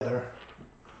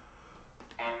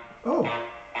Oh.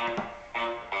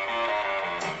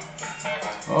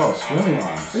 Oh, swimming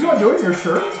arms. Are you undoing your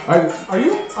shirt? Are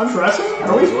you undressing?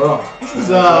 Are we? Well, This is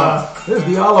there's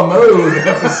the a la mode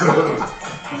episode.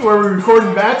 this is where we record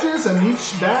in batches, and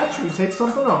each batch we take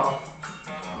something off.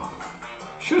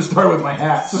 Should have started with my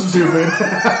hat. So stupid.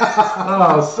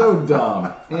 Oh, so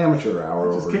dumb. Amateur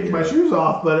hour Just over kicked here. my shoes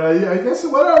off, but I guess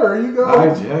whatever. You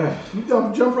go. You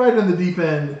jump right in the deep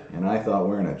end. And I thought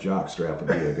wearing a jock strap would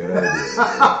be a good idea.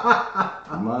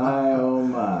 My, oh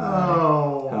my.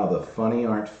 Oh. How the funny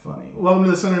aren't funny. Welcome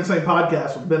to the Center and Saint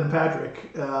podcast with Ben and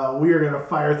Patrick. We are going to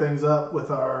fire things up with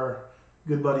our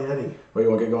good buddy Eddie. Well, you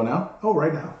want to get going now? Oh,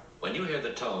 right now. When you hear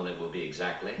the tone, it will be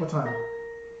exactly What time?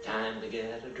 time to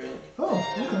get a drink. Oh,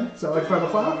 okay. Is that like 5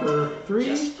 o'clock or 3?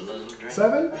 Just a little drink.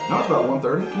 7? No, it's about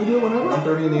 1:30. We do it whenever?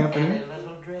 1:30 in the A afternoon.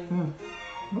 little drink.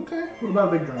 Okay. What about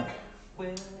a big drink?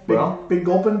 Well, Big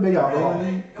gulping, big alcohol.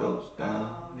 it goes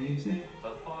down easy.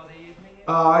 Before the evening.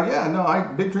 Yeah,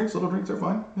 no, big drinks, little drinks are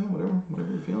fine. Yeah, whatever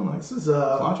you're feeling like. This is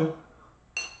Sláinte.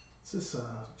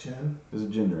 gin. This is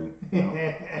a gin drink.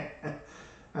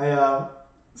 I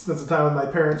spent some time with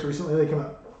my parents recently. They came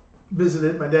out,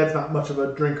 visited. My dad's not much of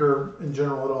a drinker in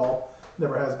general at all.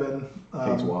 Never has been.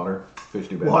 Hates water. Fish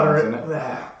do bad Water things in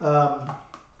it.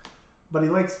 But he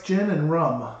likes gin and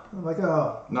rum. I'm like,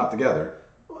 oh, Not together.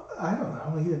 I don't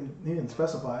know. He didn't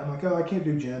specify. I'm like, oh, I can't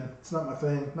do gin. It's not my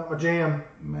thing. Not my jam.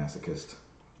 Masochist.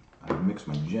 I mix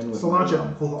my gin with Cilantro.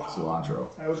 my rum. Cilantro.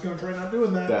 I was gonna try not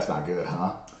doing that. That's not good,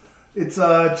 huh? It's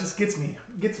just gets me.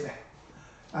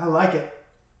 I like it.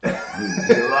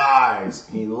 He lies.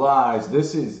 He lies.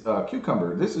 This is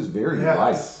cucumber. This is very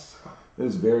light. Yes. This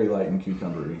is very light and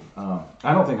cucumbery.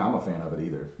 I don't think I'm a fan of it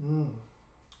either.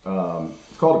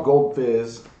 It's called a Gold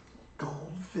Fizz.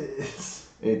 Gold fizz.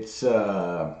 It's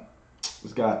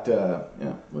got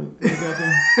what you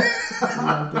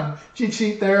got there? Cheat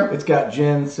sheet there. It's got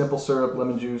gin, simple syrup,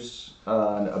 lemon juice,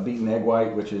 a beaten egg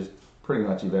white, which is pretty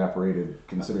much evaporated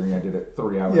considering I did it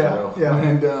 3 hours ago. Yeah.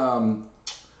 And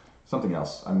something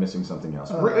else. I'm missing something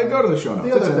else. Go to the show notes.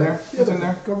 The other It's in thing. there. The It's other in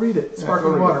there. thing. Go read it. Yeah,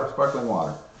 Sparkling go read water. it. Sparkling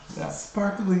water. Yeah.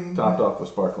 Sparkling. Topped off with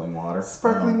sparkling water.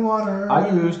 Sparkling water. I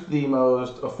used the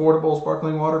most affordable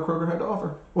sparkling water Kroger had to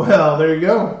offer. Well, there you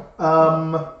go.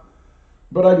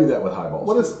 But I do that with highballs.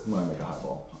 What is- when I make a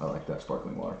highball? I like that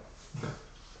sparkling water. Do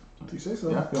you say so?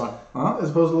 Yeah, you want? Huh? As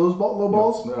opposed to low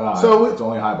balls. So it's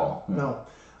only highball. Yeah.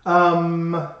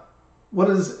 No. What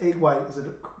is egg white? Is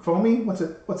it foamy? What's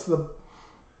it? What's the?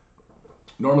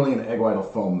 Normally, an egg white will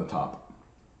foam the top.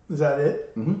 Is that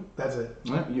it? Mm-hmm. That's it.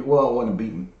 Yeah, well, when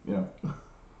beaten,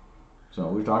 So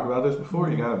we've talked about this before.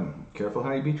 You gotta be careful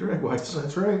how you beat your egg whites.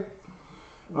 That's right.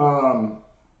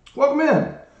 Welcome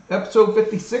in, episode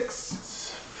 56,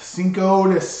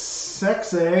 Cinco de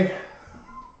Sexe.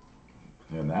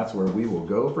 and that's where we will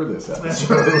go for this That's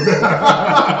episode.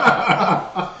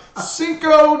 right.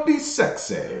 Cinco de Sexe.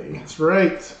 That's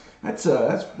right. That's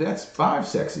 5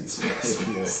 sexies.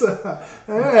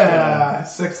 Yeah,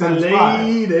 Six sexy times five.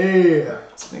 lady. I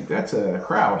think that's a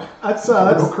crowd. That's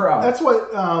a real crowd. That's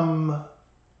what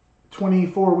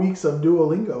 24 weeks of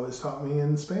Duolingo has taught me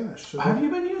in Spanish. So Have you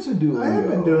been using Duolingo? I have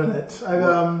been doing it.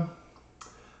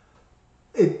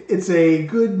 It's a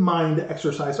good mind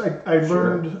exercise. I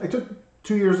learned. I took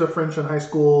 2 years of French in high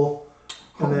school,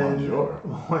 and then bonjour.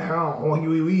 wow, oui,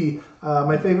 oui, oui.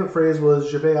 My favorite phrase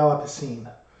was "Je vais à la piscine,"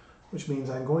 which means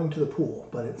I'm going to the pool,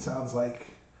 but it sounds like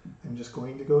I'm just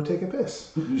going to go take a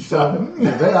piss. Which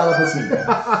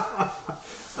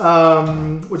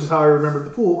is how I remembered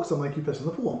the pool, because I'm like, you piss in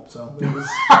the pool. So it was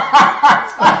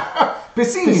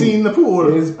piscine the pool.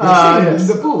 Is piscine in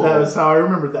the pool. That was how I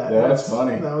remembered that. That's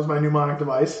funny. That was my mnemonic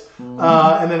device.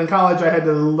 And then in college, I had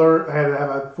to have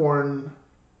a foreign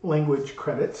language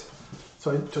credit.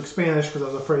 So I took Spanish because I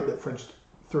was afraid that French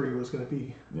 3 was going to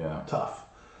be tough.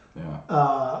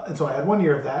 Yeah. And so I had 1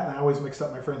 year of that, and I always mixed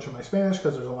up my French and my Spanish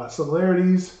because there's a lot of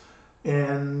similarities.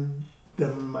 And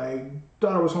then my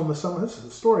daughter was home this summer. This is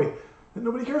a story that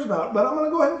nobody cares about, but I'm going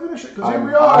to go ahead and finish it because here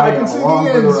we are. I can see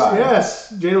the ends.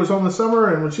 Yes. Jada was home this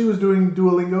summer, and when she was doing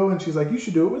Duolingo, and she's like, you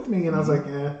should do it with me. And I was like,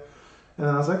 yeah. And then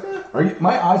I was like, eh.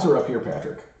 My eyes are up here,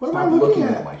 Patrick. What am Stop I looking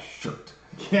at? my shirt.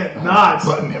 Can't not.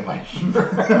 Button in my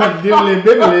shirt. Diddly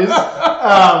bibblies.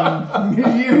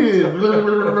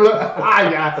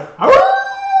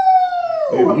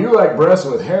 If you like breasts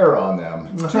with hair on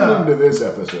them, tune into this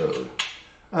episode.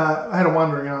 I had a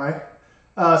wandering eye.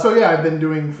 So yeah, I've been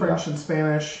doing French and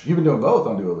Spanish. You've been doing both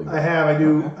on Duolingo. I have.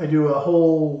 I do a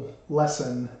whole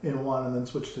lesson in one and then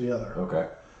switch to the other. Okay.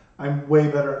 I'm way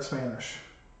better at Spanish,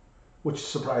 which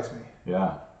surprised me.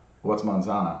 Yeah. What's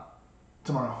manzana?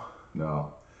 Tomorrow.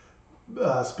 No.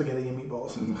 spaghetti and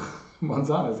meatballs.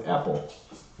 Manzana is apple.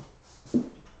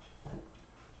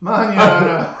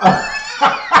 Manana.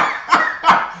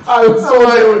 I was told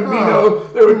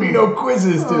there would be no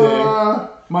quizzes today.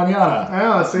 Manana.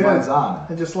 Yeah, see, Manzana.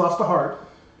 I just lost a heart.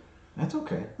 That's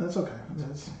okay. That's okay.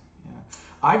 That's, Yeah.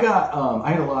 I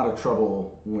had a lot of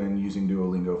trouble when using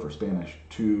Duolingo for Spanish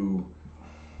to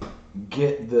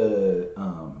get the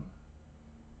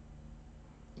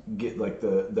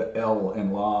L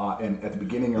and la and at the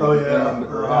begining or at the end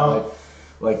or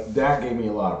like that gave me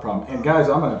a lot of problem. And guys,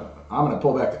 I'm gonna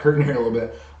pull back the curtain here a little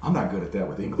bit. I'm not good at that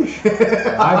with English.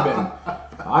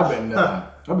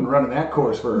 I've been running that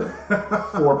course for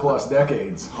 4+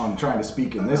 decades on trying to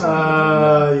speak in this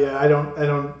language. Yeah, I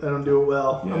don't do it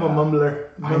well. Yeah. I'm a mumbler.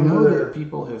 I know that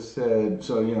people have said,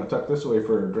 so, tuck this away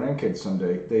for grandkids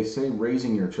someday. They say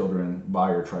raising your children bi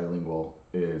or trilingual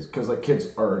is, because,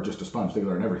 kids are just a sponge. They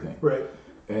learn everything. Right.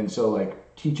 And so,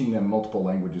 teaching them multiple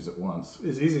languages at once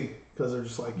is easy, because they're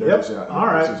just like, they're yep, just, all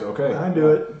right, this is okay. I do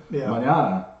it. Yeah.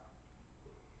 Mañana.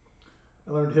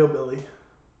 I learned hillbilly.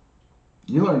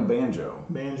 You learned banjo.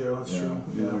 Banjo, that's Yeah, true.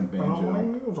 you learned banjo. I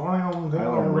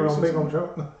learned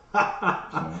racism.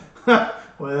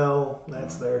 Well,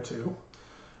 that's there too.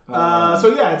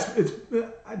 So yeah, it's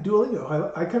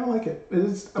Duolingo. I kind of like it.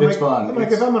 It's fun.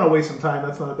 If I'm going to waste some time,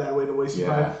 that's not a bad way to waste some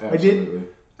time. Absolutely.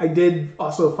 I did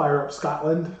also fire up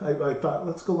Scotland. I thought,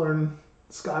 let's go learn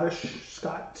Scotch.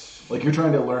 Like you're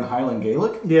trying to learn Highland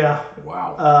Gaelic? Yeah.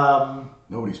 Wow.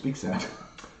 Nobody speaks that.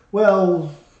 Well,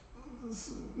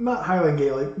 not Highland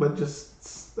Gaelic, but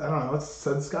just, I don't know, it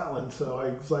said Scotland. So I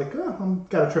was like, I've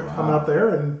got a trip coming up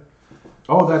there. And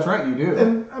oh, that's right, you do.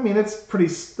 And I mean, it's pretty,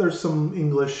 there's some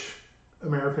English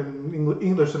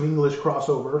there's some English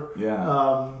crossover. Yeah.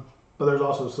 But there's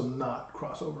also some not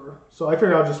crossover. So I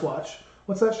figured I'll just watch.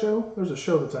 What's that show? There's a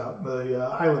show that's out, the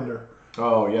Highlander.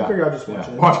 Oh, yeah. I figure I'll just watch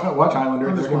it. Watch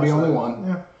Highlander. There can be only that. one.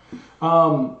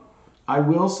 Yeah. I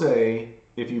will say,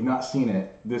 if you've not seen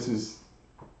it, this is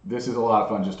a lot of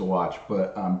fun just to watch.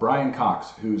 But Brian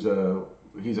Cox, he's a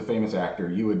famous actor.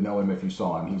 You would know him if you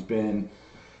saw him. He's been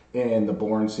in the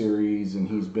Bourne series, and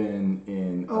he's been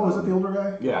in. Oh, is that the older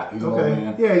guy? Yeah, he's an old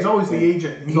man. Yeah, he's always the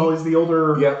agent. He's always the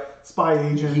older spy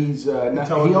agent. He's he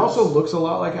also looks a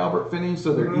lot like Albert Finney,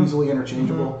 so they're easily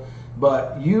interchangeable.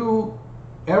 But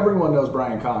everyone knows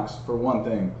Brian Cox for one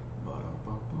thing.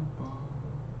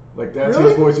 Like that's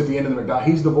his voice at the end of the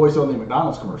McDonald's. He's the voice on the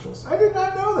McDonald's commercials. I did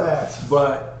not know that.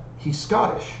 But he's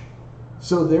Scottish.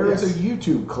 So there is a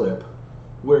YouTube clip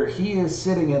where he is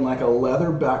sitting in like a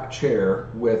leather back chair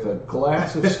with a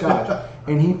glass of scotch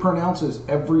and he pronounces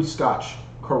every scotch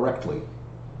correctly.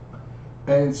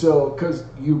 And so, because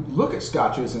you look at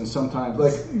scotches and sometimes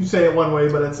you say it one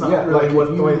way, but it's not really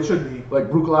the way it should be. Like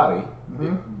Bruichladdich.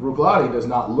 Bruichladdich does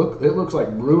not look, it looks like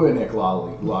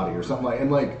Bruichladdich or something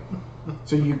like,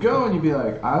 so you go and you be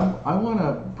like, I want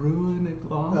a Bruichladdich.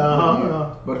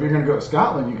 But if you're going to go to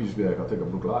Scotland, you can just be like, I'll take a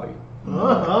Bruichladdich.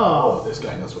 Oh, this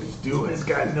guy knows what he's doing. This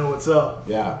guy knows what's up.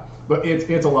 Yeah, but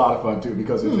it's a lot lot of fun too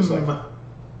because it's just like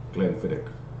Glenfiddich.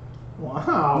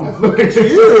 Wow, look at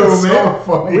you, man! So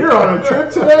funny. We're on a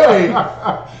trip today.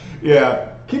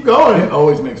 Yeah, keep going. It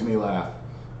always makes me laugh.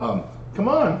 Come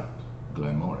on,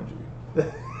 Glenmorangie.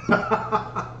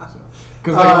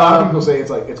 Because a lot of people say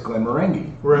it's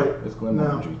Glenmorangie. Right. It's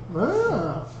Glenmorangie.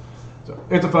 No. So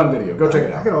it's a fun video. Go check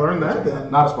it out. I gotta learn that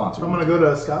then. Not a sponsor. I'm gonna go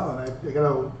to Scotland. I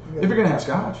gotta. If you're gonna have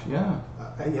scotch, yeah.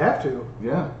 You have to.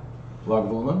 Yeah.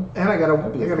 Lagavulin. And I gotta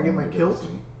get my kilt.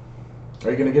 Are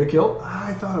you gonna get a kilt?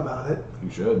 I thought about it. You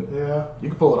should. Yeah. You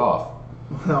can pull it off.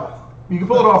 No. You can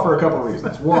pull it off for a couple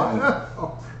reasons. One,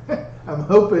 I'm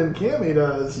hoping Cammie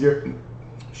does.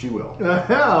 She will.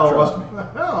 Hell. Trust me.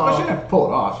 Well, she doesn't have to pull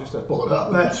it off. She just has to pull it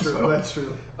up. That's true. So, that's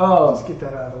true. Let's get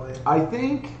that out of the way. I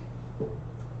think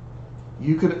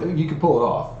you could pull it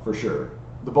off for sure.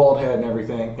 The bald head and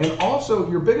everything, and also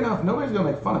you're big enough. Nobody's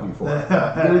gonna make fun of you for it.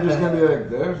 They're just gonna be like,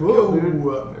 "There's Kilt dude.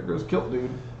 There goes Kilt dude."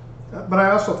 But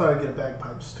I also thought I'd get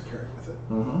bagpipes to carry with it.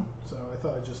 Mm-hmm. So I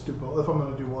thought I'd just do both. If I'm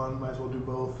gonna do one, might as well do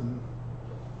both. And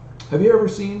have you ever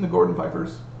seen the Gordon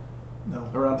Pipers? No.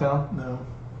 Around town?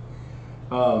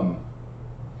 No.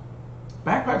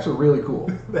 Bagpipes are really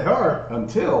cool. They are.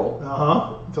 Until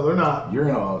they're not. You're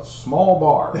in a small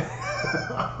bar.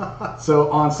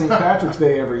 So on St. Patrick's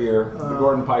Day every year, the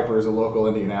Gordon Pipers, a local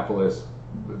Indianapolis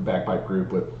bagpipe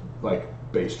group with like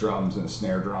bass drums and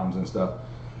snare drums and stuff,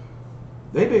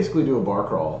 they basically do a bar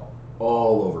crawl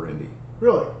all over Indy.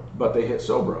 Really? But they hit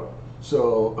Sobro.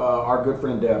 So our good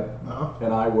friend Deb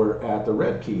and I were at the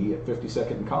Red Key at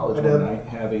 52nd and College one night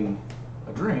having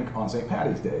a drink on St.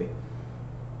 Patty's Day.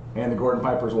 And the Gordon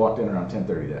Pipers walked in around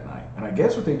 10:30 that night. And I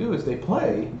guess what they do is they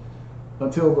play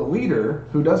until the leader,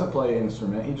 who doesn't play an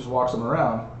instrument, he just walks them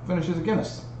around, finishes a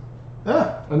Guinness.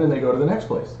 Ah, And then they go to the next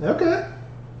place. okay.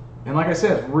 And like I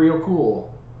said, it's real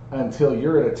cool until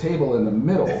you're at a table in the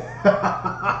middle.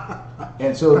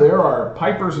 And so there are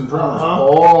pipers and drummers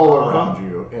all around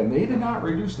you. And they did not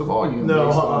reduce the volume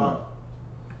based on...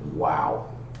 Wow.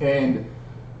 And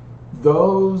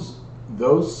those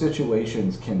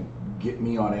situations can get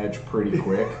me on edge pretty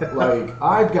quick. Like,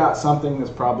 I've got something that's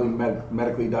probably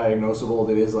medically diagnosable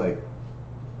that is like...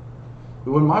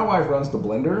 When my wife runs the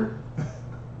blender...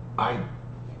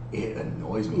 It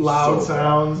annoys me. Loud so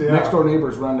sounds, bad. yeah. Next door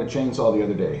neighbors run the chainsaw the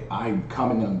other day. I'm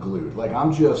coming unglued. Like,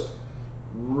 I'm just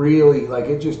really, like,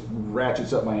 it just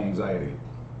ratchets up my anxiety.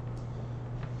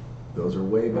 Those are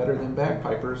way better than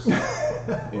bagpipers in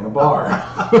a bar.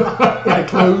 In a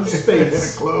closed space. In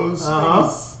a closed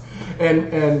space.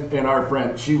 And our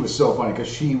friend, she was so funny because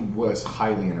she was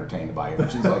highly entertained by it.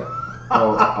 She's like,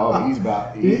 he's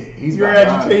about your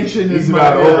about agitation done. is He's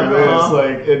about over this. Uh-huh.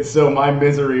 Like, and so my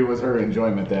misery was her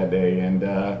enjoyment that day, and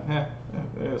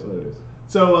that's what it is.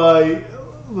 So a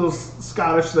little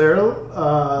Scottish there,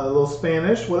 a little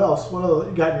Spanish. What else? What else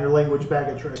you got in your language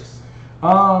bag of tricks?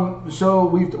 So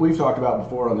we've talked about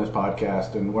before on this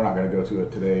podcast, and we're not going to go to it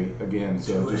today again.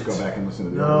 So just go back and listen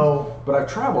to the others. But I've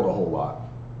traveled a whole lot,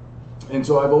 and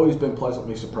so I've always been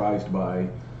pleasantly surprised by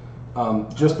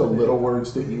just the little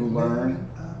words that you learn,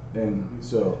 and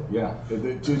so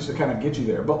just to kind of get you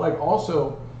there. But like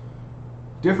also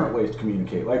different ways to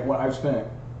communicate. Like when I've spent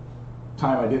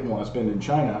time I didn't want to spend in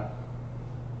China,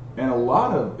 and a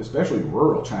lot of, especially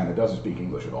rural China, doesn't speak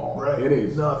English at all. Right. It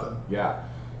is nothing. Yeah.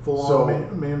 Full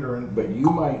on Mandarin. But you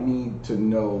might need to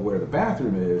know where the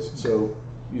bathroom is, so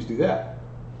you just do that.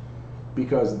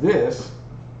 Because this,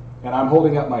 and I'm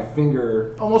holding up my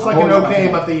finger. Almost like an OK,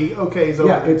 but the OK's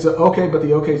open. Yeah, it's an OK, but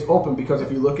the OK's open because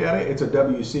if you look at it, it's a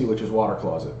WC, which is water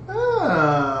closet.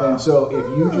 And so if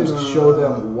you just show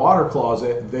them water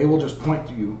closet, they will just point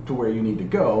you to where you need to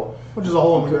go. Which is a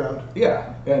hole in the ground.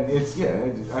 Yeah, and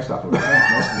I stopped with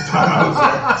that most of the time I was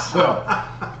there.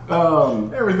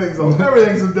 So, everything's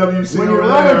a WC. When you're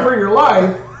running for your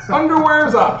life, underwear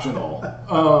is optional.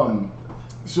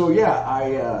 So yeah,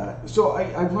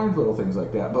 I've learned little things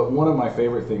like that. But one of my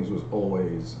favorite things was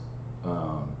always,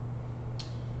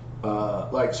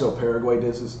 so Paraguay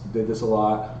did this a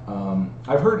lot.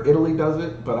 I've heard Italy does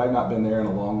it, but I've not been there in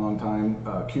a long, long time.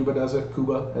 Cuba does it,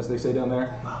 Cuba as they say down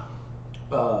there.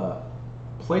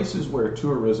 Places where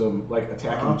tourism, like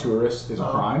attacking tourists, is a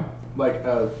crime, like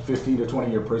a 15 to 20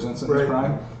 year prison sentence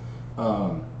crime.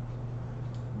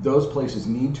 Those places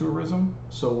need tourism.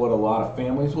 So what a lot of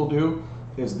families will do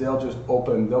is they'll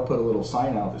put a little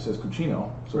sign out that says cucino,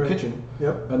 so kitchen,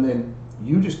 and then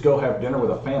you just go have dinner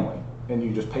with a family and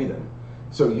you just pay them.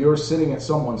 So you're sitting at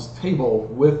someone's table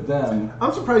with them.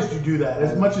 I'm surprised you do that.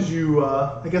 As much as you,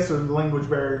 I guess there's a language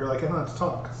barrier. You're like, I don't have to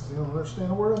talk because you don't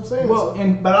understand a word I'm saying. Well,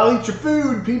 but I'll eat your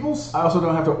food, peoples. I also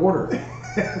don't have to order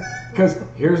because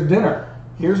here's dinner.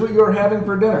 Here's what you're having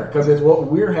for dinner because it's what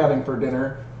we're having for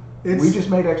dinner. We just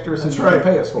made extra so you can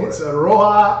pay us for it. It's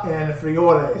roja and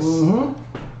frijoles. Mm-hmm.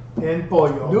 And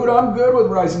pollo. Dude, I'm good with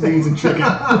rice and beans and chicken.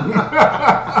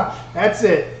 That's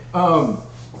it.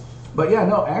 But yeah,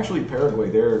 no, actually Paraguay,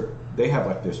 they have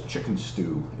like this chicken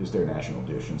stew is their national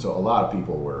dish. And so a lot of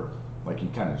people were, like you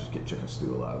kind of just get chicken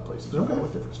stew a lot of places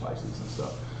with different spices and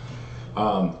stuff.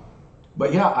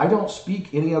 But yeah, I don't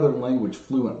speak any other language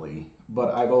fluently,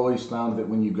 but I've always found that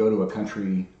when you go to a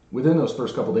country, within those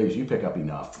first couple days, you pick up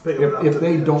enough. If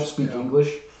they don't speak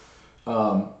English,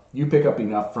 you pick up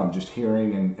enough from just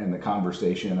hearing and the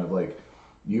conversation of like,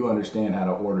 you understand how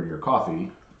to order your coffee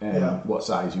and what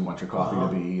size you want your coffee to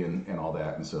be and all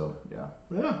that. And so, yeah.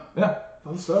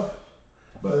 Fun stuff.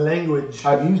 But language.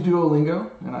 I've used Duolingo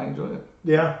and I enjoy it.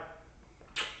 Yeah.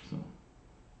 So.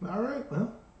 All right.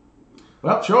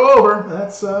 Well, show over.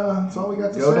 That's all we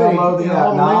got to go say. Go download the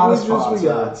app. Not a sponsor. We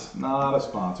got. Not a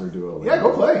sponsor, Duolingo. Yeah,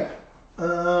 go play.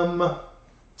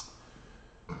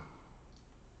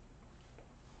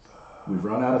 We've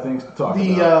run out of things to talk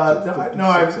about.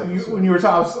 When you were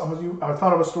talking, I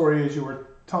thought of a story as you were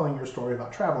telling your story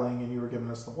about traveling, and you were giving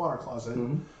us the water closet.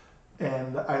 Mm-hmm.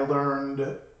 And I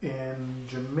learned in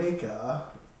Jamaica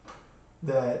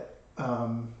that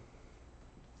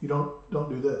you don't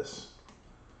do this.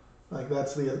 Like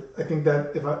that's I think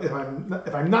that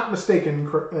if I'm not mistaken,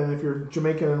 and if you're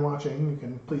Jamaican and watching, you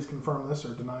can please confirm this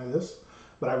or deny this.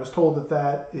 But I was told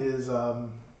that is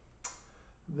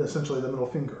essentially the middle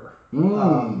finger.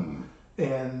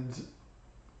 And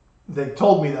they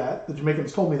told me that the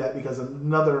Jamaicans told me that because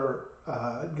another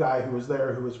guy who was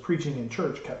there who was preaching in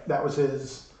church that was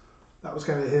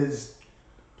kind of his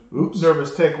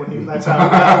nervous tick when he. That's how.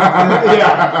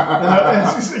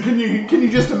 Yeah. And can you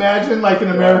just imagine like an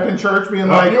American church being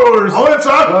like, yours. I want to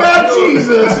talk about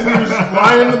Jesus, and you just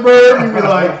fly in the bird and be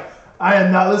like, I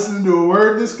am not listening to a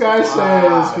word this guy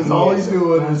says because all he's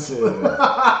doing is.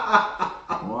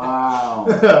 Wow.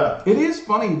 It is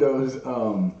funny those.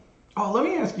 Let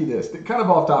me ask you this, kind of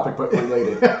off topic but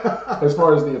related, as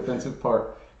far as the offensive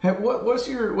part. What's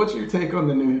your take on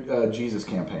the new Jesus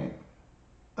campaign?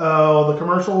 Oh, the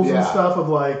commercials and stuff of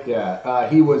like... Yeah,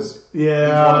 he's one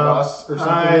of us or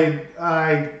something.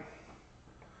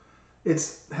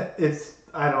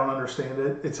 I don't understand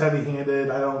it. It's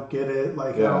heavy-handed. I don't get it.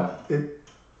 Like, We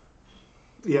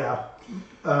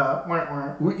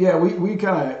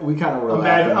kind of.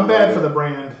 I'm bad for the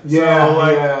brand. Yeah, so,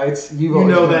 like, it's you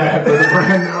know that for the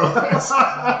brand.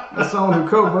 As someone who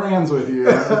co-brands with you,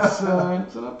 it's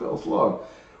an uphill slog.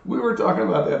 We were talking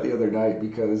about that the other night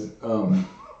because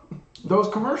those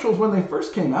commercials when they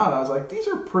first came out, I was like, these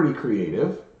are pretty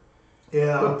creative.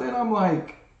 Yeah. But then I'm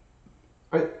like,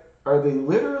 are they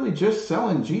literally just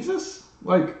selling Jesus?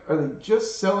 Like, are they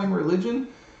just selling religion?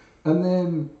 And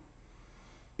then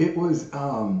it was,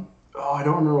 I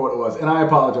don't remember what it was. And I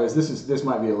apologize. This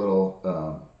might be a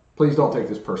little, please don't take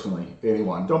this personally,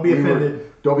 anyone. Don't be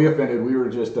offended. Don't be offended. We were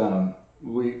just,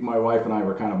 my wife and I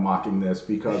were kind of mocking this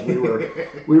because we were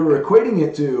equating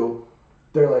it to,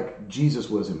 they're like, Jesus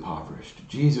was impoverished.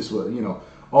 Jesus was,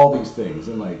 all these things.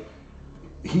 And like,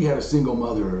 he had a single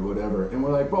mother or whatever. And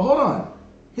we're like, but hold on.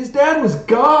 His dad was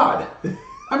God.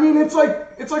 I mean, it's like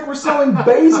we're selling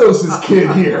Bezos' kid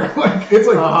here. Like it's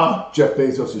like Jeff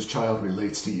Bezos' child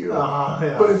relates to you.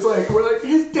 Yeah. But it's like we're like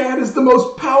his dad is the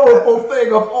most powerful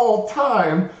thing of all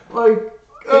time. Like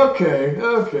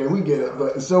okay, we get it.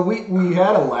 But so we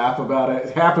had a laugh about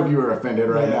it. Half of you are offended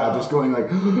right now, just going like,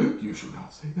 you should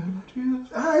not say that about Jesus.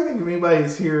 I think if anybody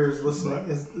here is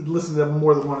listening to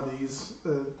more than one of these,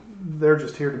 they're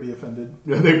just here to be offended.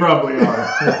 Yeah, they probably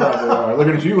are.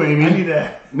 Looking at you, Amy. I need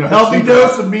a healthy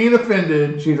dose of being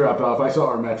offended. She dropped off. I saw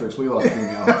our metrics. We lost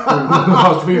female. We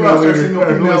lost female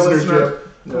listenership.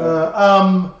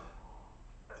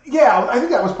 Yeah, I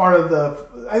think that was part of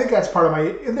I think that's part of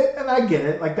my, and I get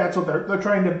it. Like that's what they're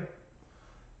trying to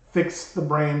fix the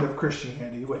brand of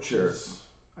Christianity, which is,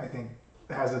 I think,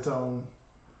 has its own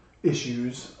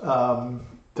issues to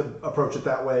approach it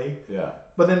that way. Yeah.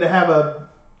 But then to have a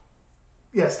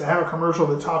commercial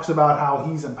that talks about how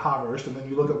he's impoverished, and then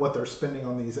you look at what they're spending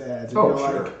on these ads, and you're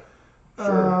like,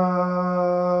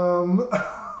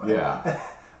 yeah.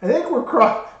 I think we're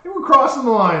crossing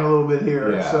the line a little bit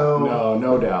here. Yeah. So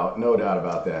no doubt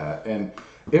about that. And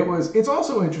it's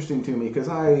also interesting to me because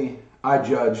I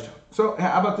judged. So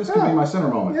how about this could be my center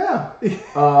moment? Yeah.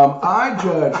 I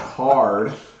judged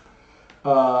hard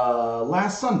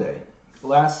last Sunday.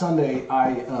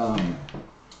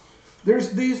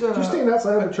 There's these. Did you stand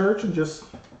outside of a church and just?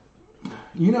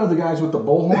 The guys with the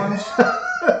bullhorns.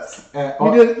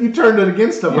 You turned it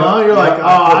against them, huh? You're like,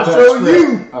 I'll show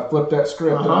you. I flipped that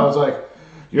script and I was like,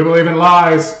 you believe in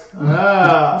lies,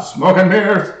 smoking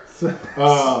mirrors.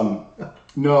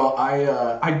 No,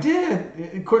 I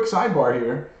did. Quick sidebar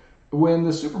here. When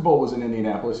the Super Bowl was in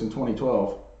Indianapolis in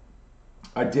 2012,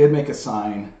 I did make a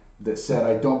sign that said,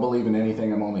 I don't believe in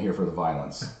anything, I'm only here for the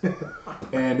violence.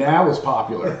 And that was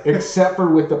popular, except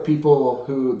for with the people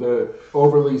the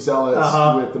overly zealous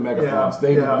with the megaphones.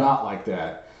 They did not like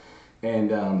that.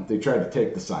 And they tried to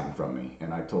take the sign from me.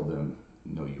 And I told them,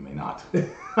 no, you may not.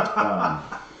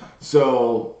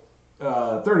 So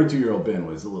 32-year-old Ben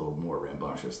was a little more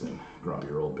rambunctious than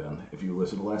grumpy-year-old Ben, if you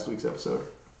listen to last week's episode.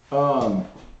 What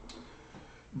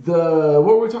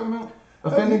were we talking about?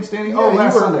 Offending standing?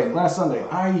 Last Sunday.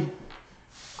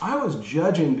 I was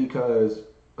judging because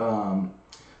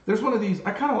there's one of these.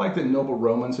 I kind of like that Noble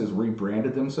Romans has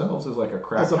rebranded themselves as like a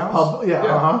craft house.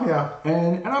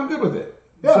 And I'm good with it.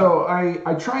 Yeah. So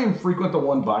I try and frequent the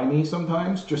one by me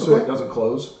sometimes, just so it doesn't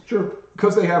close. Sure.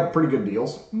 Because they have pretty good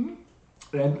deals. Mm-hmm.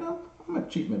 And I'm a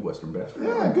cheap Midwestern bastard.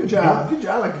 Yeah, good job. Good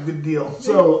job. I like a good deal.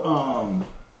 So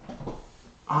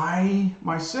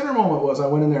my center moment was I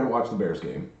went in there to watch the Bears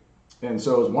game. And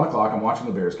so it was 1 o'clock. I'm watching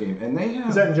the Bears game, and they have.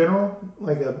 Is that in general?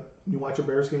 Like you watch a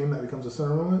Bears game, that becomes a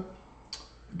center moment?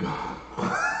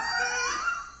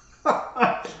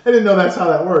 I didn't know that's how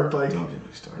that worked. Like, don't get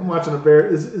me started. I'm watching a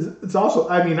Bears. It's also.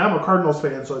 I mean, I'm a Cardinals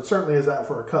fan, so it certainly is that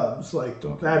for a Cubs. Like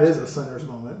that is a center's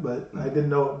moment. But I didn't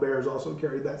know Bears also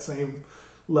carried that same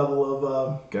level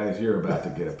of. Guys, you're about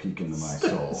to get a peek into my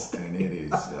soul, and it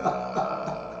is.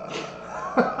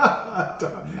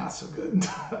 Not so good.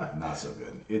 Not so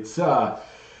good. It's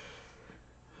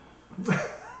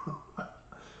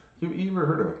You ever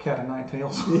heard of a cat of nine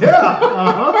tails?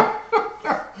 Yeah.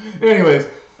 Anyways,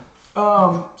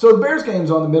 so the Bears game's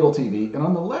on the middle TV, and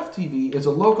on the left TV is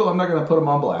a local, I'm not going to put them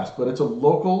on blast, but it's a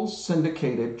local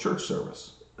syndicated church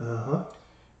service. Uh-huh.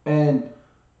 And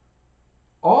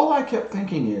all I kept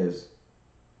thinking is,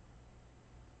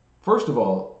 first of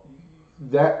all,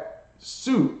 that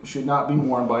suit should not be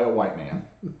worn by a white man.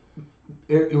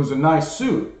 It was a nice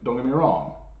suit, don't get me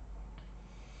wrong.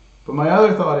 But my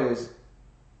other thought is,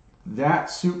 that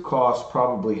suit costs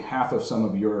probably half of some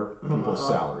of your people's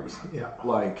salaries. Yeah.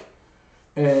 Like,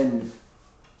 and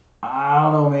I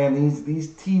don't know, man, these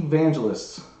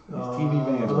TV-evangelists,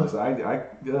 I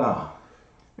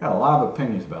got a lot of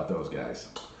opinions about those guys.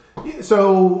 Yeah,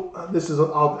 so this is,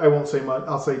 I won't say much,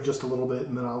 I'll say just a little bit,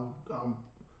 and then I'm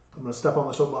going to step on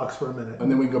the soapbox for a minute.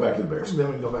 And then we can go back to the Bears. Then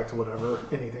we can go back to whatever,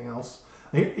 anything else.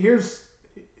 Here's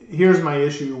my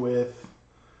issue with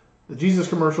the Jesus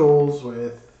commercials,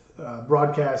 with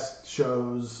broadcast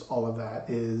shows, all of that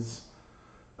is,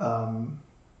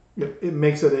 it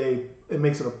makes it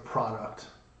a product,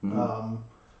 and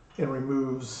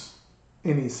removes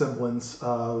any semblance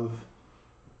of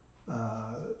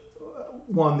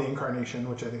one, the incarnation,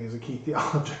 which I think is a key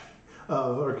theology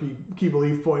or key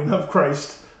belief point of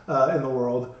Christ in the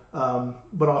world,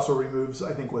 but also removes,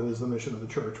 I think, what is the mission of the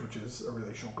church, which is a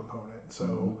relational component.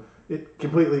 So it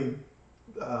completely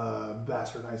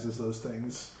bastardizes those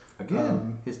things.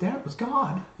 Again, his dad was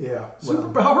God. Yeah, super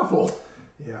powerful.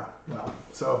 Yeah, well,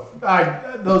 so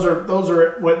those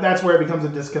are what, that's where it becomes a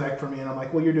disconnect for me, and I'm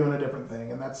like, well, you're doing a different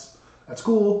thing, and that's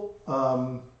cool,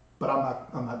 but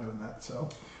I'm not doing that. So,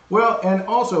 well, and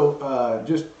also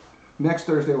just next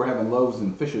Thursday we're having Loaves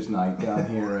and Fishes night down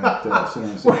here at Sinner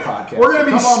and Sin Podcast. We're going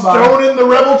to be stoning the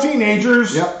rebel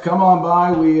teenagers. Yep, come on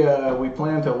by. We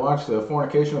plan to watch the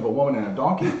fornication of a woman and a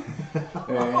donkey.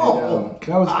 And that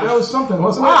was something,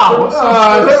 wasn't it? Wow,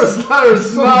 there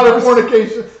was not a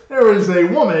fornication. There was a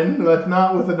woman, but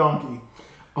not with a donkey.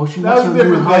 Oh, she that wants was her a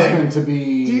different new husband to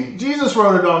be. Jesus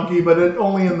rode a donkey, but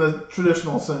only in the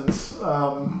traditional sense.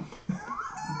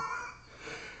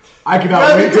 I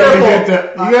cannot wait till we get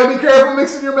to. You gotta be careful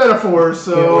mixing your metaphors.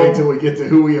 So can't wait till we get to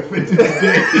who we offended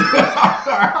today.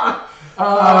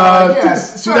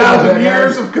 Yes, 2,000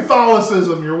 years of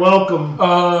Catholicism. You're welcome.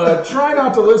 Try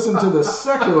not to listen to the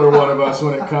secular one of us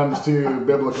when it comes to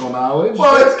biblical knowledge.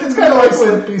 Well, it's kind of like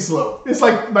slippery slope. It's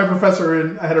like my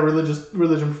professor I had a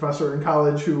religion professor in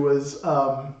college who was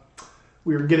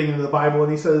we were getting into the Bible,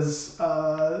 and he says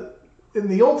in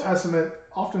the Old Testament,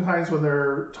 oftentimes when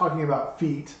they're talking about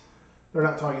feet, they're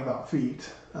not talking about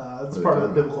feet. It's part of the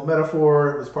biblical metaphor.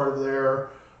 It was part of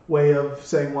their way of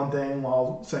saying one thing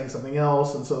while saying something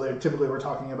else, and so they typically were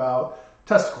talking about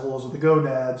testicles or the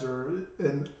gonads,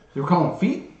 and you were calling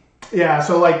feet. Yeah,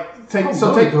 so like take the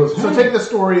story. Well, sweet so take the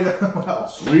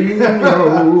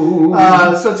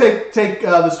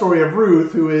story of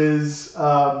Ruth, who is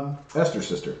Esther's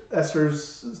sister,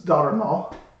 Esther's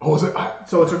daughter-in-law. Oh, is it?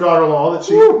 So it's her daughter-in-law that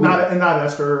she not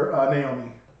Esther,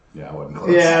 Naomi. Yeah, I wasn't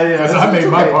close. Yeah. Because I made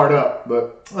my part up,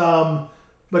 but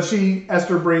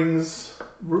Esther brings.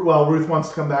 Well, Ruth wants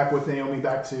to come back with Naomi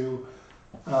back to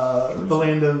the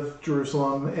land of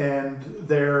Jerusalem, and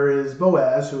there is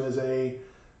Boaz, who is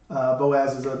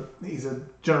he's a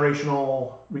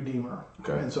generational redeemer.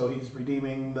 Okay. And so he's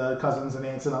redeeming the cousins and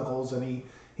aunts and uncles, and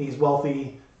he's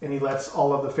wealthy, and he lets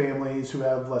all of the families who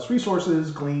have less resources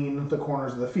glean the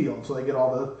corners of the field. So they get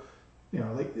all the,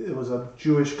 it was a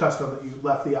Jewish custom that you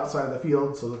left the outside of the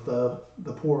field so that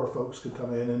the poorer folks could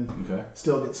come in and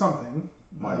still get something.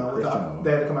 They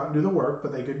had to come out and do the work,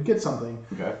 but they could get something.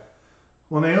 Okay.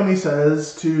 Well, Naomi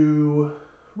says to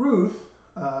Ruth,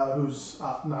 who's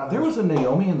not... There was a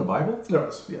Naomi in the Bible? There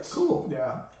was, yes. Cool.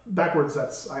 Yeah. Backwards,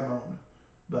 that's Imon.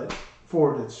 But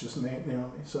forward, it's just Naomi.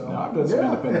 So no, I've done some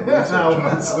independent research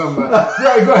on some...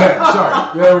 yeah, go ahead.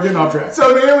 Sorry. Yeah, we're getting off track.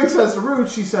 So Naomi says to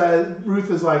Ruth,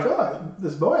 Ruth is like, oh,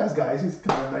 this Boaz guy, he's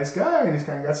kind of a nice guy, and he's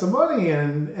kind of got some money.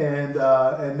 And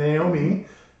Naomi,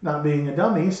 not being a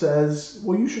dummy, says,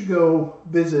 well, you should go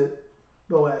visit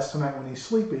Boaz tonight when he's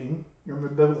sleeping. Your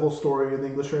biblical story in the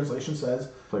English translation says,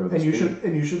 and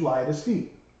you should lie at his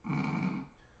feet. And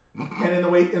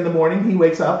in the morning he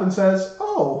wakes up and says,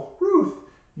 oh, Ruth,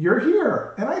 you're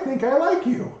here, and I think I like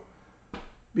you.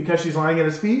 Because she's lying at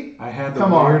his feet? I had the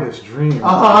weirdest dream.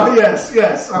 Yes.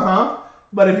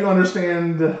 But if you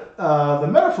understand the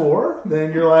metaphor,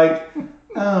 then you're like,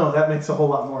 oh, that makes a whole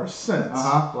lot more sense.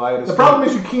 Lie at his feet. The problem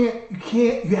is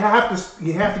you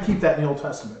have to keep that in the Old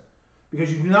Testament.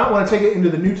 because you do not want to take it into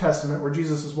the New Testament where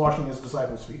Jesus is washing his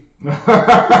disciples' feet. You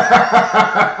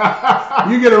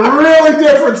get a really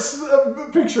different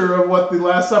picture of what the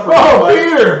Last Supper was like.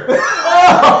 Peter!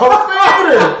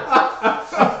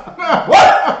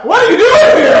 What are you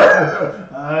doing here?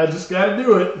 I just got to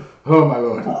do it. Oh my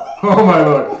Lord.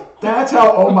 That's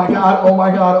how oh my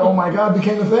God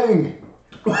became a thing.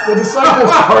 The disciples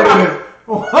started it.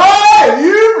 Hey,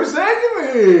 you forsaken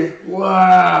me.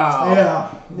 Wow.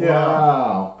 Yeah.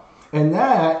 Wow. And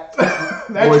that,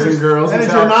 That's boys and girls, that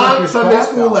is your non-Sunday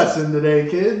school lesson today,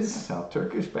 kids. That's how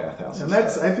Turkish bathhouses. And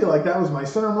I feel like that was my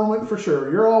center moment for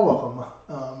sure. You're all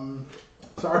welcome.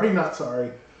 Sorry, not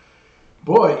sorry.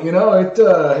 Boy, it's You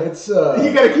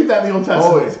got to keep that in the Old Testament.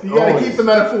 Always, You got to always. keep the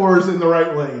metaphors in the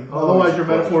right lane. Otherwise, your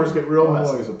metaphors get real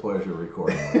messy. Always a pleasure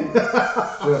recording.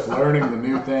 Just learning the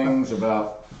new things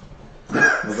about the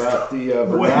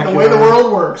The way the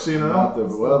world works, you know. About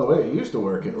the way it used to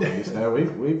work, at least. Now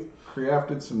we've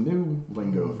crafted some new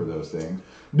lingo for those things.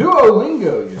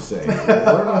 Duolingo, you say?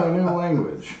 Learning a new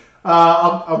language.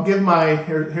 I'll give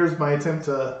here's my attempt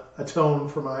to atone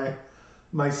for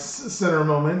my center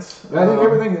moment. I think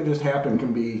everything that just happened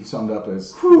can be summed up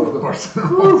as both of our center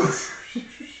moments.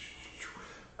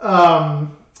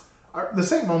 The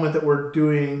same moment that we're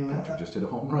doing. I just hit a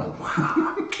home run.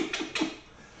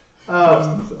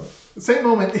 The same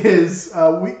moment is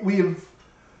we have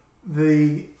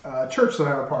the church that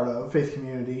I'm a part of, Faith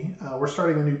Community. We're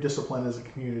starting a new discipline as a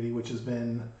community, which has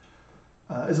been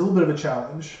is a little bit of a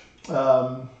challenge.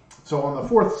 So on the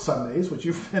fourth Sundays, which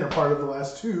you've been a part of the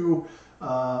last two.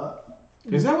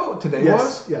 Is that what today yes,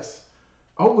 was? Yes.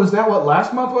 Oh, was that what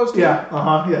last month was? Today?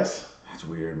 Yeah. Yes. That's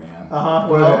weird, man. Well,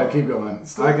 Go ahead, keep going.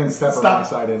 I can step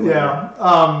alongside in later. Yeah.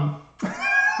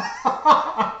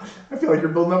 I feel like you're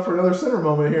building up for another center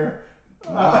moment here.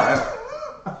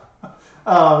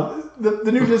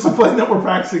 The new discipline that we're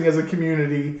practicing as a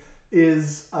community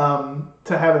is to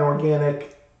have an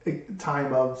organic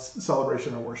time of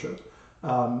celebration or worship.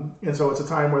 And so it's a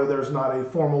time where there's not a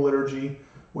formal liturgy,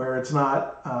 where it's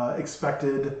not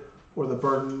expected or the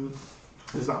burden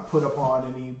is not put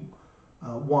upon any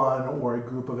one or a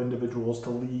group of individuals to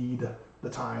lead the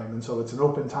time. And so it's an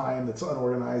open time that's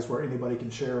unorganized where anybody can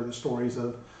share the stories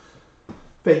of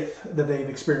faith that they've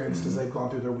experienced as they've gone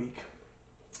through their week.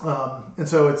 And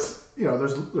so it's,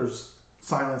 there's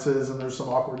silences and there's some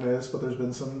awkwardness, but there's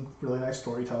been some really nice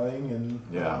storytelling. And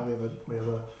we have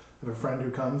a friend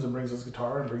who comes and brings his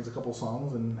guitar and brings a couple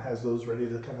songs and has those ready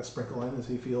to kind of sprinkle in as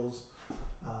he feels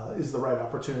is the right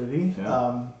opportunity.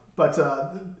 Yeah. But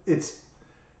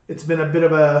it's been a bit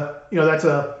of a, that's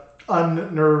a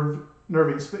unnerving,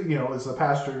 as a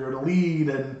pastor, you're to lead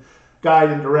and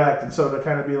guide and direct. And so to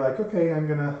kind of be like, okay, I'm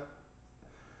going to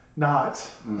not,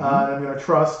 I'm going to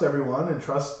trust everyone and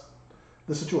trust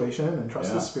the situation and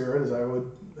trust the Spirit, as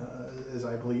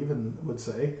I believe and would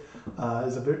say,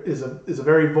 is a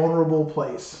very vulnerable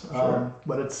place. Sure.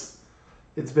 But it's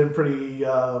been pretty.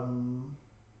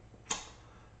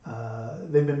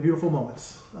 They've been beautiful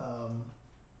moments,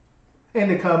 and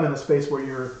to come in a space where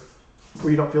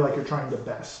you don't feel like you're trying to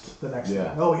best the next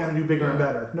thing. Oh, we got to do bigger and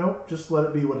better. Nope, just let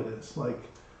it be what it is. Like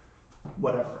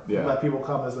whatever. Yeah. Let people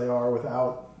come as they are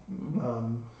without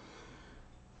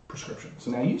prescriptions.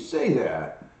 So now you say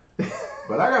that,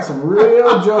 but I got some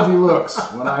real judgy looks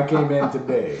when I came in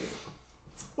today.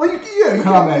 Well, you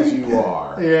Come as you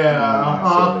are. Yeah.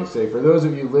 So they say. For those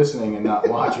of you listening and not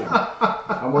watching,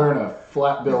 I'm wearing a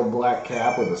flat-billed black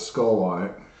cap with a skull on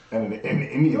it, and an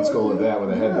Indian skull at that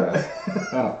with a headdress,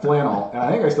 and a flannel. And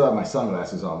I think I still have my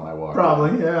sunglasses on when I walked.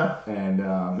 Probably, yeah. And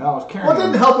now I was carrying. Well, it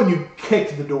didn't help when you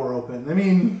kicked the door open. I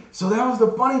mean, so that was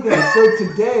the funny thing. So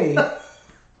today,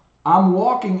 I'm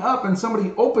walking up and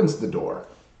somebody opens the door.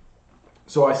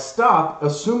 So I stop,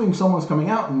 assuming someone's coming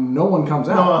out, and no one comes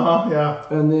out. Yeah.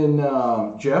 And then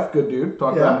Jeff, good dude,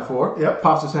 talked about him before,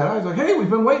 pops his head out. He's like, "Hey, we've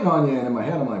been waiting on you." And in my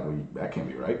head, I'm like, "Well, that can't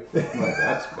be right." I'm like,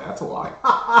 that's a lie.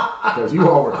 Because you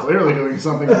all were clearly doing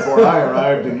something before I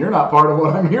arrived, and you're not part of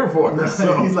what I'm here for.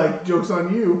 So. He's like, "Joke's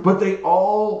on you." But they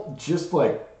all just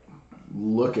like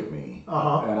look at me,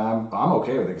 and I'm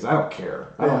okay with it because I don't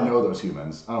care. I don't know those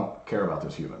humans. I don't care about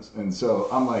those humans. And so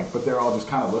I'm like, but they're all just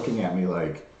kind of looking at me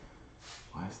like,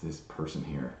 why is this person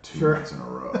here 2 months in a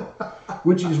row?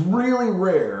 Which is really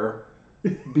rare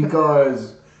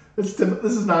because this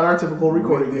is not our typical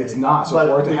recording. It's not. So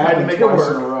for it to happen twice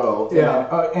in a row.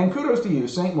 Yeah. And kudos to you.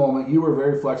 Saint moment. You were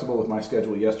very flexible with my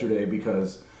schedule yesterday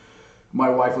because my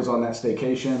wife was on that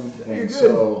staycation. And you're good.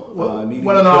 so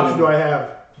what other option do I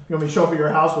have? You want me to show up at your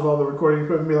house with all the recording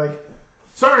equipment and be like,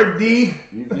 Sorry, D.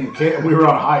 You can't. We were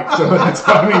on a hike, so that's.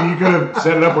 I mean, you could have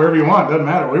set it up wherever you want. Doesn't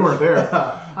matter. We weren't there.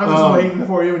 I'm just waiting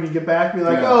for you when you get back. Be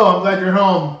like, oh, I'm glad you're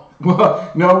home.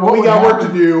 Well, no. We got work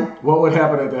to do. What would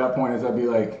happen at that point is I'd be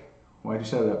like, "Why'd you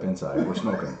set it up inside? We're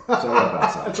smoking. Set it up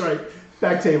outside." That's right.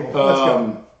 Back table. Let's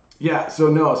go. Yeah. So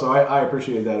no. So I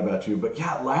appreciate that about you. But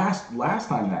yeah, last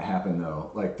time that happened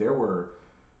though, like there were.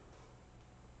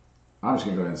 I'm just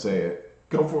gonna go ahead and say it.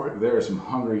 Go for it. There are some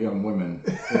hungry young women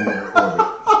in their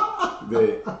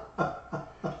orbit.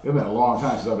 It's been a long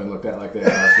time since I've been looked at like that.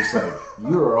 I was just like,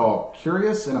 you are all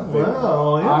curious and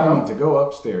available. Well, yeah. I need to go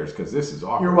upstairs because this is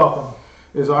awkward. You're welcome.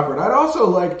 It's awkward. I'd also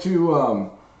like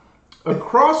to,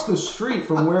 across the street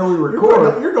from where we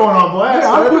record. You're going on blast.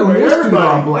 Yeah, I'm putting everybody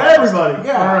on blast. Everybody.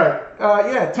 Yeah. All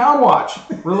right. Yeah, Town Watch.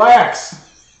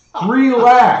 Relax.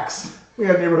 Relax. We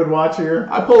got neighborhood watch here.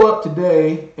 I pull up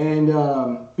today, and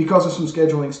because of some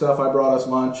scheduling stuff, I brought us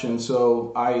lunch, and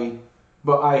so I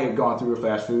had gone through a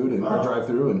fast food and a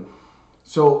drive-through, and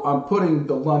so I'm putting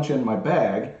the lunch in my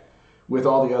bag with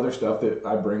all the other stuff that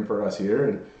I bring for us here.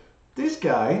 And this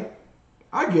guy,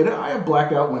 I get it. I have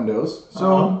blacked out windows,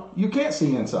 so you can't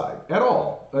see inside at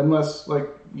all unless like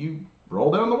you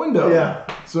roll down the window. Yeah.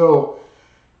 So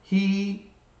he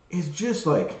is just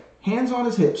like hands on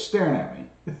his hips, staring at me.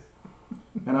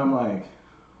 And I'm like,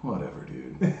 whatever,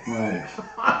 dude.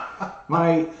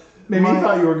 Like, maybe he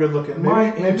thought you were good looking.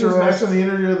 Maybe he was next in the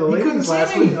interview of the ladies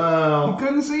last week. He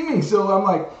couldn't see me. So I'm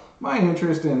like, my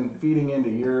interest in feeding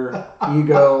into your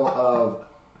ego of,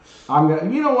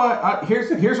 you know what?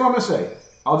 Here's what I'm gonna say.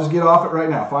 I'll just get off it right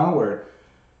now. Final word.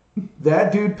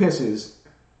 That dude pisses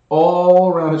all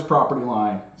around his property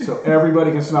line, so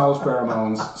everybody can smell his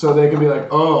pheromones, so they can be like,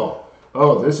 oh,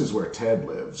 this is where Ted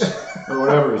lives. Or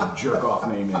whatever his jerk-off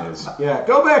name is. Yeah,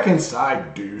 go back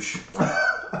inside, douche.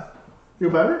 Feel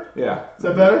better? Yeah. Is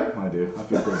that better? I do. I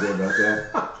feel pretty good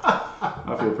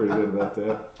about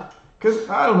that. Because,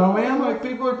 I don't know, man. Like,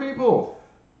 people are people.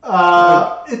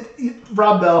 Rob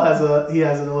Bell has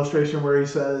an illustration where he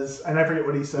says, and I forget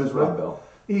what he says. Who's Rob Bell?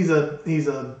 He's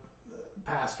a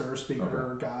pastor,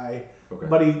 speaker guy. Okay.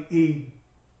 But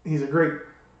he's a great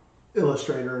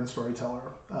illustrator and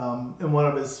storyteller. In one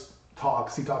of his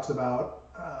talks, he talks about,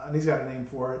 and he's got a name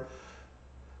for it.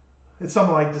 It's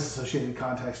something like disassociated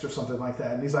context or something like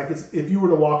that. And he's like, if you were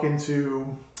to walk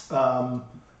into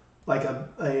like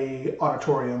a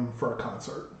auditorium for a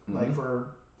concert, like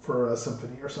for a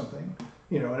symphony or something,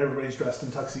 and everybody's dressed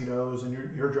in tuxedos and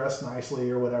you're dressed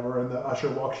nicely or whatever, and the usher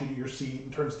walks you to your seat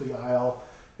and turns to the aisle,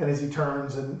 and as he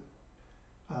turns and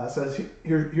says,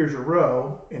 here's your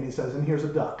row, and he says, and here's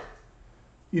a duck.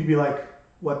 You'd be like,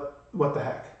 what the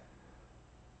heck?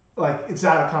 Like, it's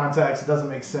out of context. It doesn't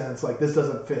make sense. Like, this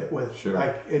doesn't fit with,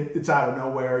 like, it's out of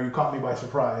nowhere. You caught me by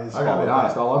surprise. I gotta be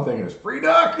honest. All I'm thinking is, free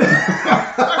duck!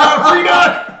 I got a free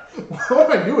duck! What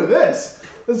do I do with this?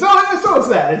 So it's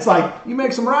that. It's like, you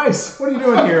make some rice. What are you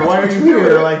doing here? Why are you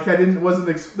here? Like,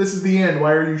 this is the end.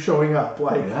 Why are you showing up?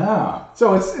 Like, yeah.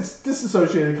 So it's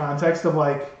disassociated context of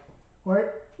like, what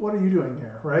are you doing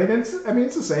here? Right? And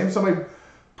it's the same. Somebody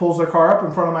pulls their car up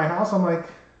in front of my house. I'm like,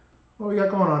 what we got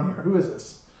going on here? Who is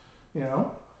this?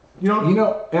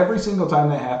 Every single time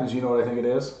that happens, you know what I think it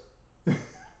is?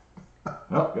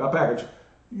 Got a package.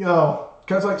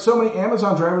 Because like so many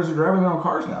Amazon drivers are driving their own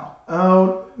cars now.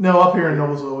 Oh no! Up here in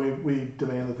Noblesville, we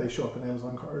demand that they show up in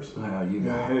Amazon cars.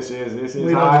 This is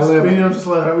we high living. We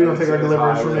don't take our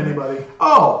deliveries from anybody.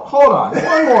 Oh, hold on!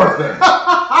 One more thing.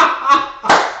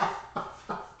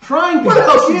 Trying to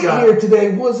get here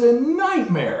today was a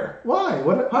nightmare. Why?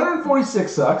 What?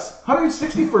 146 sucks.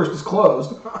 161st is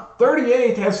closed.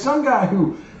 38th has some guy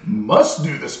who must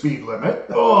do the speed limit.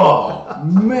 Oh,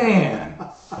 man.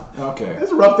 Okay.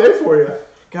 It's a rough day for you.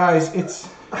 Guys, this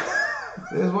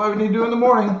is why we need to do it in the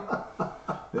morning.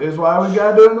 This is why we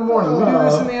got to do it in the morning. We do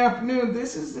this in the afternoon.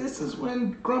 This is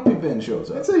when Grumpy Ben shows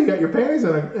up. I'd say you got your panties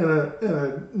in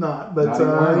a knot, but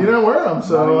you don't wear them,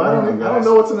 so I don't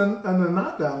know what's in a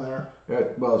knot down there.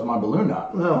 Well, it's my balloon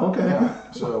knot. Oh, okay.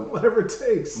 Yeah, so whatever it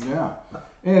takes. Yeah.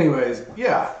 Anyways,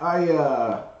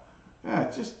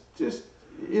 just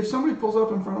if somebody pulls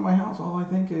up in front of my house, all I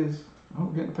think is, oh,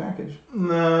 we're getting a package.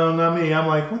 No, not me. I'm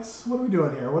like, what are we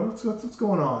doing here? What's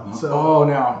going on?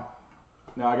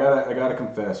 Now I gotta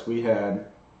confess, we had,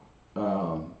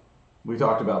 we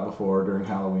talked about before during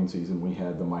Halloween season, we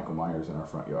had the Michael Myers in our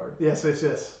front yard. Yes.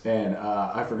 And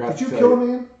I forgot. Did you kill a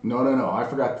man? No. I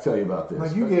forgot to tell you about this.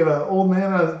 Like you gave an old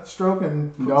man a stroke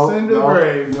and sent him to the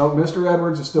grave. No, Mr.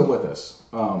 Edwards is still with us.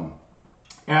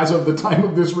 As of the time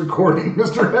of this recording,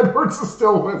 Mr. Edwards is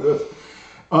still with us.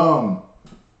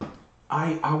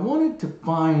 I wanted to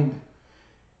find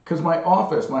because my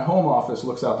home office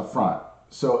looks out the front.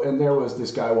 So, and there was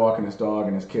this guy walking his dog,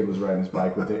 and his kid was riding his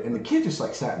bike with it, and the kid just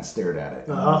like sat and stared at it.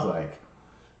 And I was like,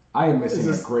 I am missing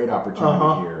a great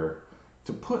opportunity here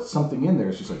to put something in there.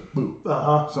 It's just like, boom,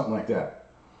 something like that.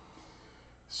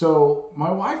 So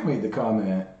my wife made the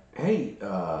comment, hey,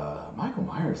 Michael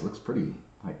Myers looks pretty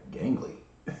like gangly.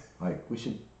 Like we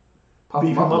should pop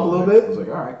beef him up a little bit. I was like,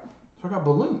 all right. So I got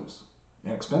balloons.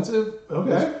 Inexpensive. Okay.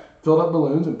 Just filled up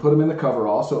balloons and put them in the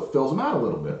coverall so it fills them out a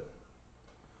little bit.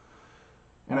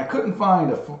 And I couldn't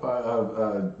find a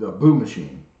boo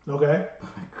machine. Okay.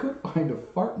 I could find a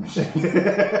fart machine.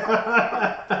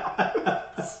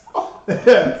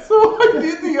 So I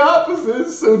did the opposite.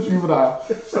 It's so juvenile.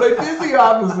 But I did the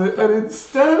opposite. And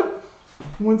instead of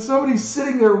when somebody's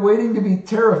sitting there waiting to be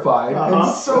terrified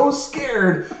and so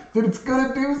scared that it's going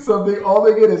to do something, all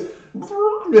they get is...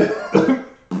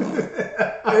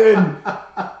 and,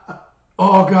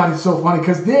 oh, God, it's so funny.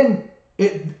 Because then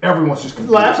everyone's just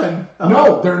laughing.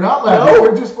 No, they're not laughing. No.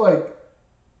 They're just like...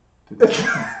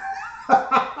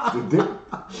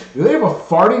 Do they have a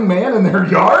farting man in their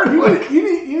yard? You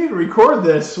need to record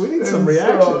this. We need some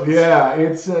reactions. So, yeah,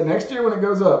 it's next year when it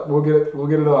goes up, we'll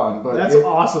get it on. But that's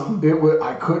awesome.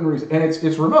 I couldn't and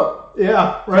it's remote.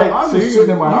 Yeah, right. So I'm just sitting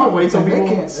in my office wait and they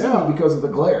can't see me because of the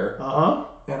glare.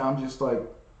 And I'm just like,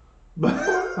 oh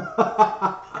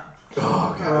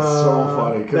God, it's so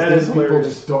funny because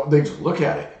people they just look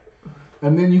at it,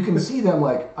 and then you can see them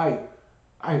like I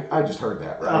just heard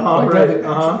that right. That didn't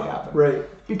actually happen.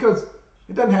 Right. Because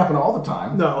it doesn't happen all the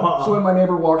time. No. So when my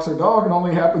neighbor walks their dog, it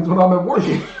only happens when I'm at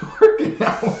working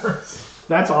hours.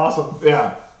 That's awesome.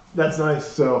 Yeah. That's nice.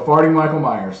 So farting Michael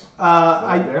Myers.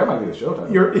 There might be the show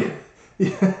title.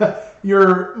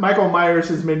 Your Michael Myers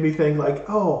has made me think like,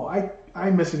 oh,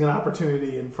 I'm missing an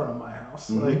opportunity in front of my house.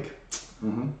 Like,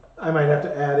 I might have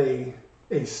to add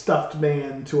a stuffed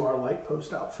man to our light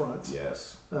post out front.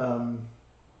 Yes.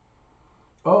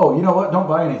 Oh, you know what? Don't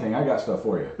buy anything. I got stuff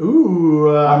for you.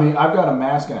 Ooh. I mean, I've got a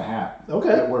mask and a hat. Okay.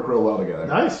 That work real well together.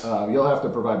 Nice. You'll have to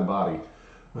provide the body.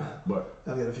 But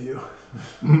I've got a few.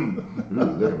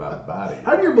 Look about the body.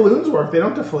 How do your balloons work? They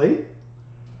don't deflate?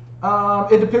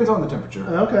 It depends on the temperature.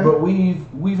 Okay. But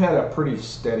we've had a pretty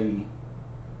steady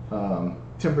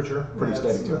temperature.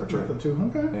 Steady temperature. Too.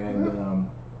 Okay. And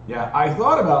I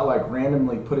thought about like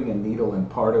randomly putting a needle in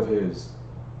part of his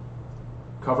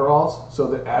coveralls so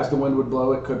that as the wind would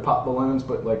blow it could pop balloons,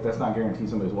 but like that's not guaranteed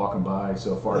somebody's walking by.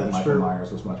 So farting Michael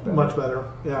Myers was much better. Much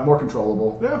better. Yeah. More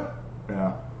controllable. Yeah.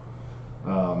 Yeah.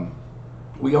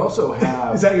 We also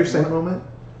have... Is that your same moment?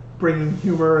 Bringing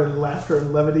humor and laughter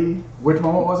and levity? Which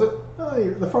moment was it?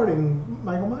 The farting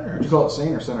Michael Myers. Did you call it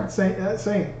Saint or Center?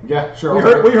 Saint. Yeah, sure. We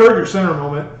heard your center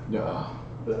moment. Yeah.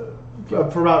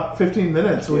 For about 15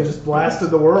 minutes. We just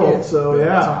blasted the world. So,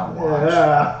 yeah.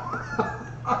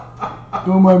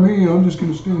 Don't mind me. I'm just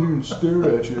going to stand here and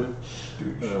stare at you.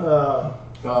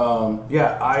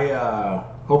 I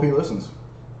hope he listens.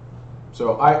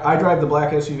 So I drive the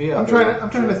black SUV. I'm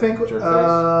trying to think.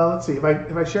 Let's see.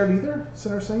 Have I shared either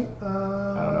Sinner Saint? I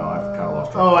don't know. I've kind of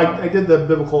lost track. Oh, I did the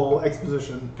biblical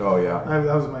exposition. Oh yeah.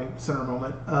 That was my Sinner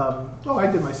moment. I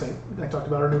did my Saint. I talked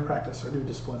about our new practice, our new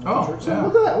discipline. Oh, so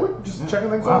look at that. We're just checking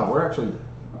things out. We're actually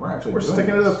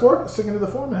sticking to the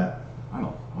format. I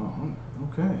don't.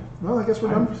 Okay. Well, I guess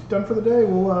we're done for the day.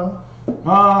 We'll.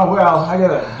 Well, I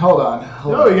gotta hold on.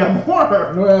 No, you got more.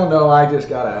 Well, no, I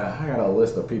got a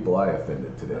list of people I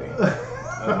offended today.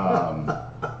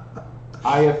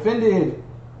 I offended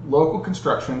local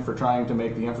construction for trying to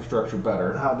make the infrastructure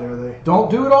better. How dare they?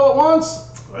 Don't do it all at once.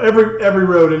 Every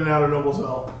road in and out of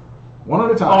Noblesville. One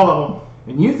at a time. All of them.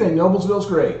 And you think Noblesville's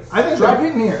great? I think try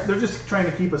getting here. They're just trying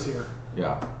to keep us here.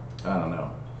 Yeah, I don't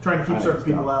know. Trying to keep certain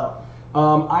people out.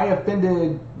 I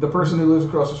offended the person who lives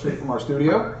across the street from our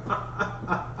studio.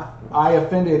 I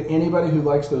offended anybody who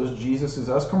likes those Jesus Is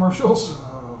Us commercials.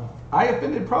 Oh. I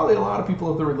offended probably a lot of people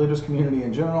of the religious community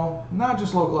in general, not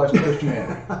just localized to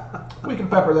Christianity. We can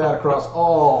pepper that across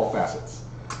all facets.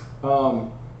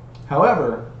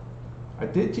 However, I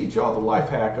did teach y'all the life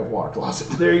hack of water closet.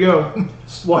 There you go.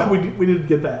 Why we did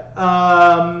get that.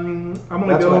 I'm going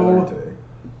to go today.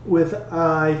 With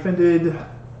I offended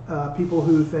people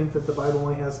who think that the Bible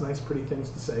only has nice, pretty things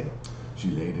to say. She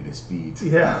laid at his feet.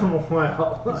 Yeah,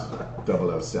 well.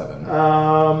 007.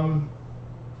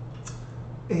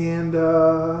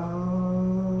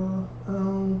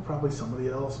 Probably somebody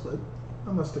else, but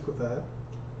I'm gonna stick with that.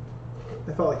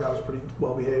 I felt like I was pretty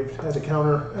well behaved. I had to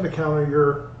counter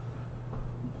your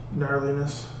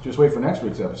gnarliness. Just wait for next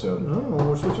week's episode. Oh,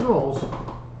 we're switching roles.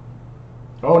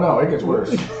 Oh no, it gets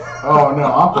worse. Oh no,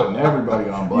 I'm putting everybody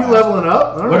on blast. You leveling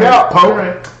up? Look out, Pope.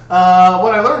 Right.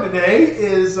 What I learned today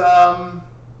is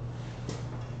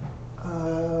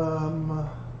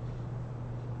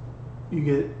you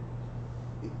get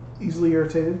easily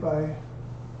irritated by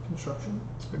construction.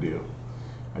 I do.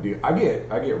 I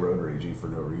get road ragey for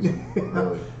no reason.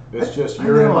 Really. It's just I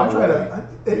you're in know, my I'm trying way.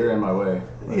 to- You're in my way.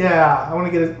 Like, Yeah, I want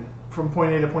to get it from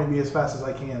point A to point B as fast as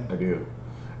I can. I do.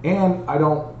 And I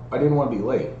didn't want to be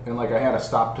late. And like I had a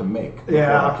stop to make before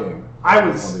Yeah. I came. I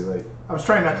didn't was- want to be late. I was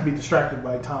trying not to be distracted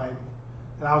by time,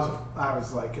 and I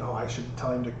was like, oh, I should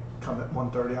tell him to come at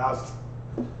 1:30. I was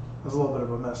a little bit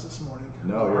of a mess this morning.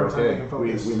 No, you're Hard time okay. making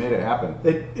focus. We made it happen.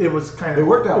 It was kind of It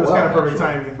worked out It was well, kind of perfect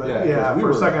actually. timing, but Yeah, yeah, 'cause we for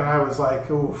were- a second I was like,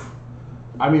 oof.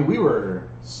 I mean, we were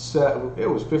set. It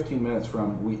was 15 minutes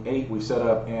from we ate, we set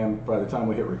up, and by the time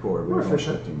we hit record, We were only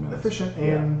efficient, 15 minutes. efficient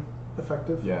and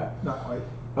effective. Yeah. Not quite.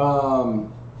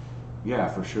 Yeah,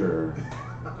 for sure.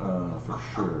 For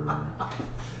sure.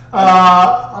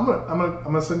 I'm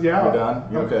gonna send you out. You're done?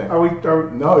 You okay? Are we?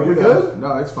 No, you're we done. good?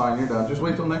 No, it's fine. You're done. Just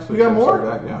wait till next week. got more?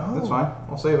 Yeah, Oh. that's fine.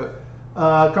 I'll save it.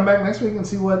 Come back next week and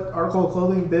see what article of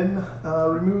clothing Ben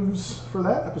removes for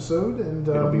that episode, and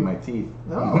It'll be my teeth.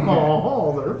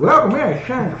 Oh, they're Welcome in.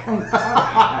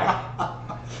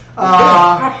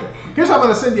 Here's how I'm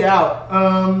going to send you out.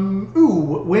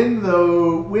 When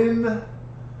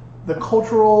the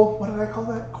cultural, what did I call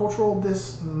that? Cultural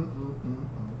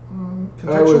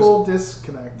contextual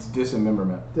disconnect.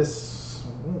 Dismemberment.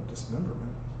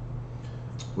 Dismemberment.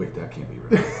 Wait, that can't be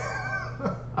right.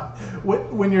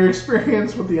 When you're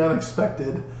experienced with the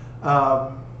unexpected,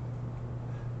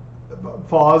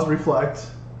 pause, reflect,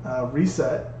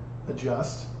 reset,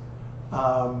 adjust,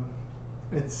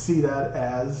 and see that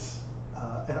as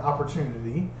an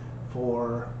opportunity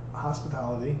for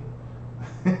hospitality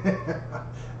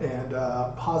and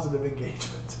positive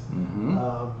engagement.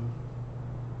 Mm-hmm.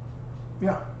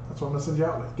 Yeah, that's what I'm gonna send you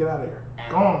out with. Get out of here.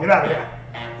 Go on, get out of here.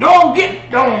 Don't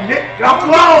get off the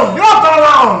lawn. Get off the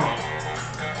lawn.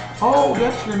 Oh,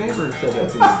 that's your neighbor who said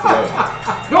that to me today.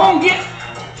 Don't get.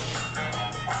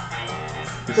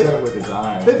 He said it with his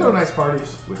eyes. They throw nice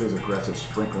parties. With his aggressive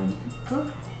sprinkling.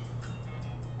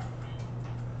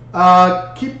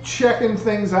 Keep checking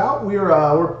things out.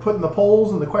 We're putting the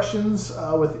polls and the questions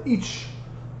with each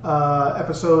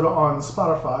episode on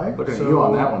Spotify. Looking at you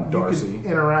on that one, Darcy. You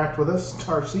can interact with us,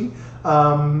 Darcy.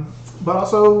 But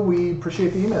also, we appreciate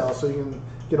the email, so you can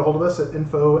get a hold of us at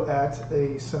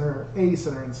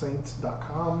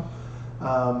info@acenterandsaints.com.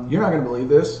 You're not going to believe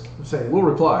this. Say it. We'll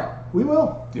reply. We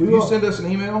will. If you send us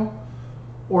an email,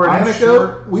 or an I'm anecdote,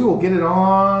 sure- we will get it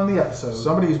on the episode.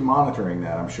 somebody's monitoring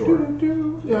that, I'm sure.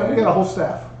 Yeah, we got a whole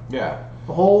staff. Yeah.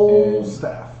 A whole And-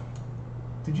 staff.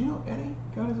 Did you know Eddie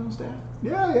got his own staff?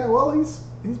 Yeah. Well, he's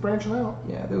branching out.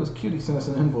 Yeah, that was cute. He sent us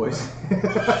an invoice. Shut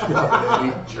it,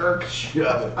 Eddie. Jerk.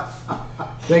 Shut it.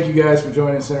 Thank you guys for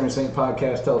joining Center and Saint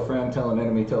Podcast. Tell a friend, tell an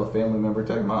enemy, tell a family member,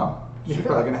 tell your mom. She's Yeah.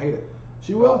 probably going to hate it.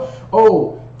 She will.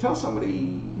 Tell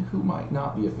somebody who might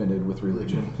not be offended with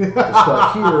religion. To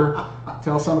start here,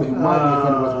 tell somebody who might be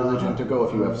offended with religion to go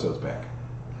a few episodes back.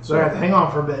 So I have to hang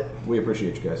on for a bit. We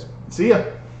appreciate you guys. See ya.